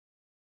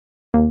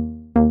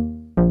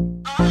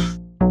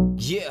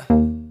Yeah.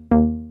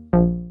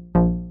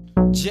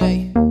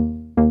 J.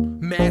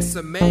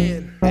 Massa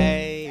Man.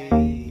 Hey.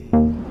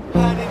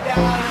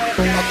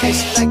 Okay,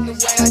 she like the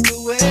way I do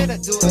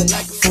it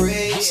like a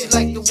freak. She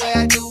like the way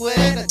I do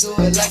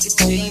it like a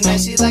G. Man,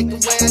 she like the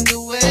way I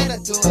do it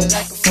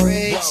like a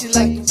freak. She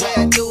like the way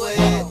I do it.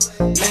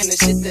 Man, the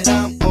shit that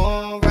I'm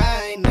on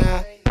right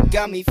now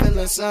got me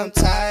feeling some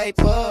type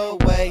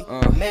of way.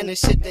 Man, the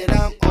shit that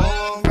I'm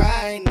on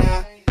right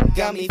now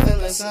got me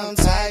feeling some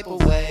type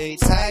of way,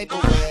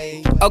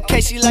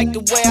 Okay, she like the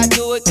way I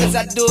do it, cause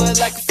I do it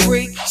like a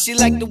freak. She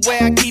like the way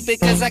I keep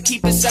it, cause I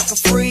keep it sucker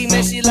free.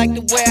 Man, she like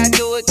the way I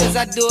do it, cause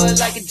I do it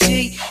like a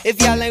G.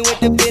 If y'all ain't with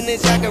the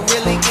business, y'all can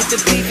really get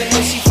the beef. And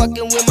when she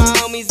fucking with my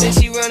homies, then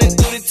she running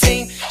through the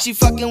team. She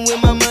fucking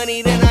with my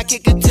money, then I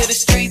kick her to the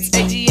streets.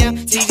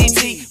 AGM,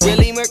 TGT,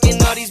 really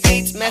murking all these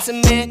beats. Massa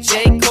Man,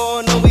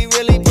 Jcorr, no, we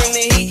really bring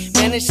the heat.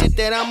 Man, the shit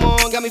that I'm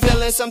on got me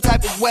feeling some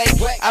type of way.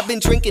 I've been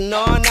drinking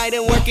all night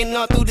and working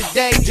all through the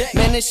day.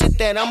 Man, the shit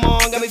that I'm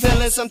on got me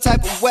feeling some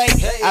type of way.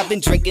 I've been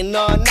drinking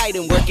all night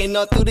and working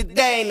all through the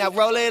day. Now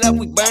roll it up,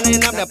 we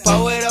burning up. Now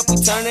pour it up, we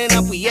turning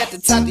up. We at the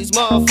top, these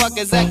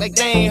motherfuckers act like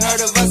they ain't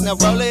heard of us. Now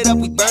roll it up,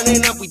 we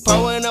burning up. We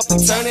pouring up, we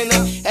turning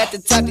up. At the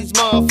top, these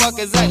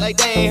motherfuckers act like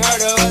they ain't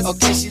heard of us.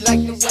 Okay, she like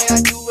the way I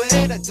do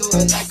it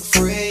like a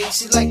freak.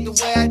 She like the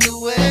way I do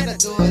it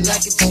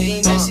like a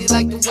G. Man, she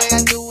like the way I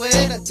do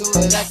it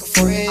like a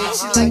freak.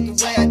 She like the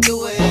way I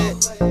do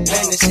it.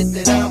 Man, the shit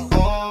that I'm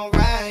on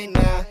right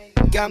now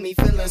got me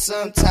feeling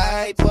some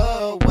type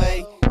of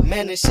way.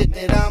 Man, the shit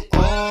that I'm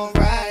on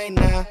right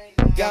now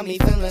got me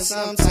feeling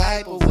some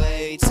type of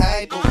way,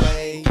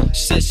 She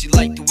said she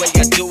like the way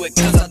I do it,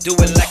 cause I do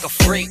it like a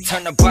freak.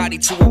 Turn her body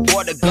to a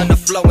water gunner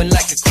flowing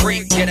like a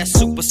creek. Yeah, that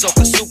super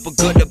soaker, super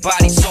good, the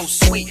body so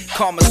sweet.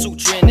 Karma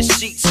Sutra in the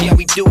sheets, yeah,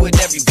 we do it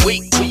every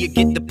week. We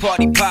get the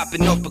party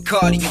popping off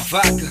Bacardi and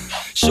vodka.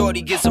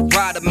 Shorty gives a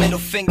rider, middle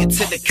finger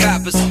to the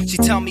coppers. She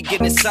tell me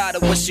get inside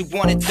her what she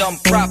wanted done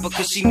proper,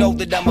 cause she know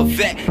that I'm a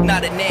vet,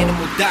 not an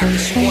animal doctor.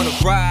 She wanna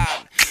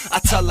ride, I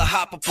tell her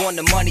hop up on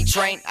the money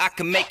train, I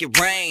can make it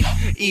rain,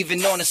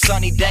 even on a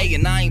sunny day,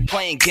 and I ain't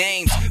playing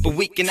games. But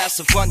we can have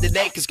some fun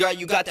today, cause girl,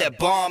 you got that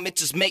bomb, it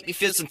just make me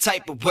feel some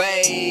type of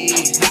way.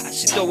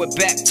 She throw it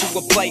back to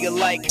a player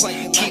like,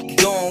 keep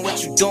doing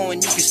what you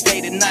doing, you can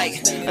stay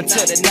tonight,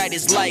 until the night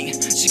is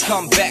light. She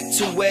come back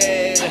to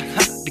it,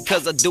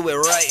 because I do it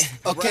right.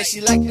 Okay,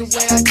 she like the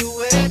way I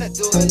do it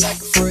like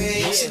a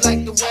freak. She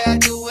like the way I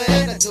do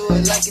it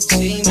like a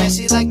G. Man,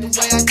 she like the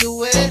way I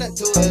do it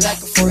like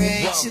a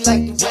freak. She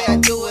like the way I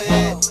do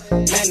it.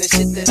 Man, the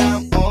shit that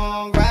I'm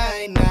on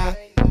right now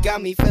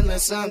got me feeling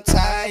some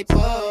type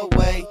of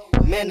way.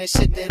 Man, the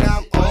shit that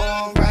I'm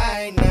on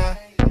right now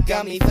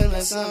got me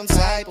feeling some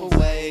type of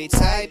way,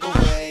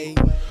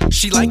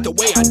 She like the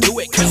way I do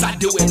it, cause I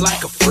do it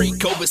like a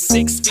freak. Over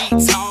 6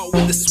 feet tall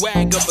with the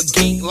swag of a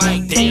geek.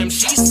 Like damn,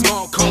 she's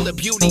small, call her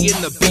Beauty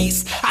and the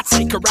Beast. I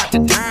take her out to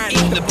dine,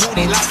 eat the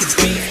booty like it's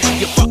beef.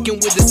 You're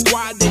fucking with the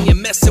squad, then you're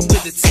messing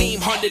with the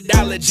team. $100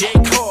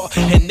 Jcorr,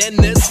 and then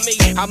there's me.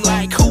 I'm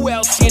like, who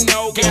else you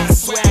know got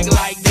swag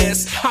like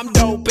this? I'm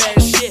dope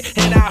as shit,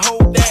 and I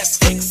hold that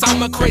sticks.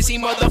 I'm a crazy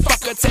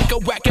motherfucker, take a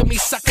whack at me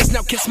suckers.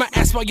 Now kiss my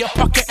ass while you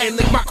pucker and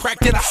lick my crack.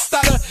 Did I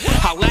stutter?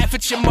 I'll laugh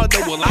at your mother,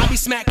 well I'll be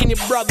smacking your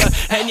brother.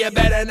 And you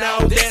better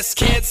know this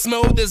kid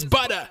smooth as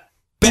butter.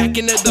 Back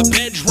into the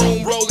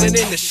bedroom, rolling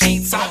in the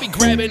sheets. I be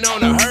grabbing on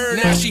to her,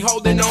 now she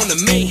holding on to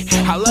me.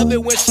 I love it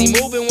when she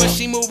moving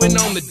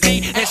on the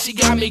D. And she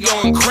got me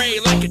going cray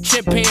like a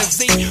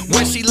chimpanzee.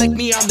 When she lick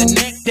me on the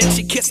neck, then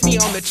she kiss me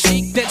on the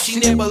cheek. Then she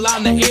nibble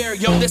on the ear,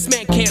 yo, this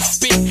man can't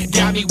speak.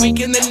 Got me weak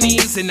in the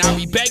knees, and I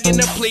be begging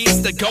her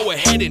please to go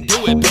ahead and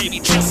do it,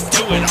 baby, just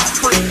do it, I'm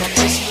free.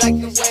 Okay, she like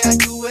the way I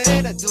do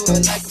it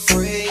like a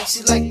freak.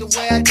 She like the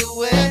way I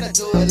do it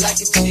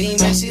like a G.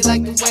 Man, she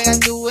like the way I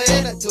do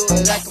it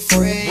like a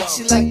freak.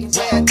 She like the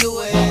way I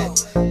do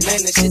it.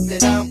 Man, the shit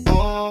that I'm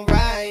on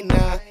right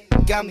now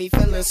got me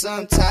feeling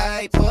some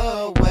type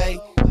of way.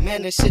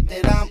 Man, the shit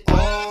that I'm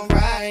on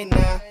right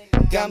now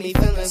got me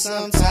feeling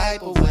some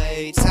type of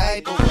way,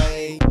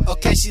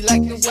 Okay, she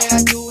like the way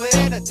I do it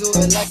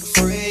like a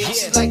freak.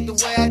 She like the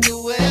way I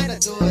do it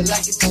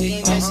like a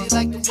G. Man, she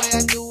like the way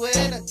I do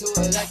it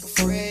like a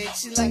freak.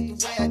 She like the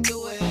way I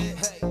do it.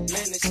 Man,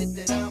 the shit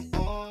that I'm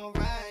on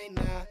right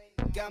now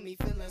got me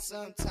feeling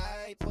some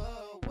type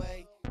of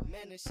way.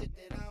 Man, the shit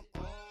that I'm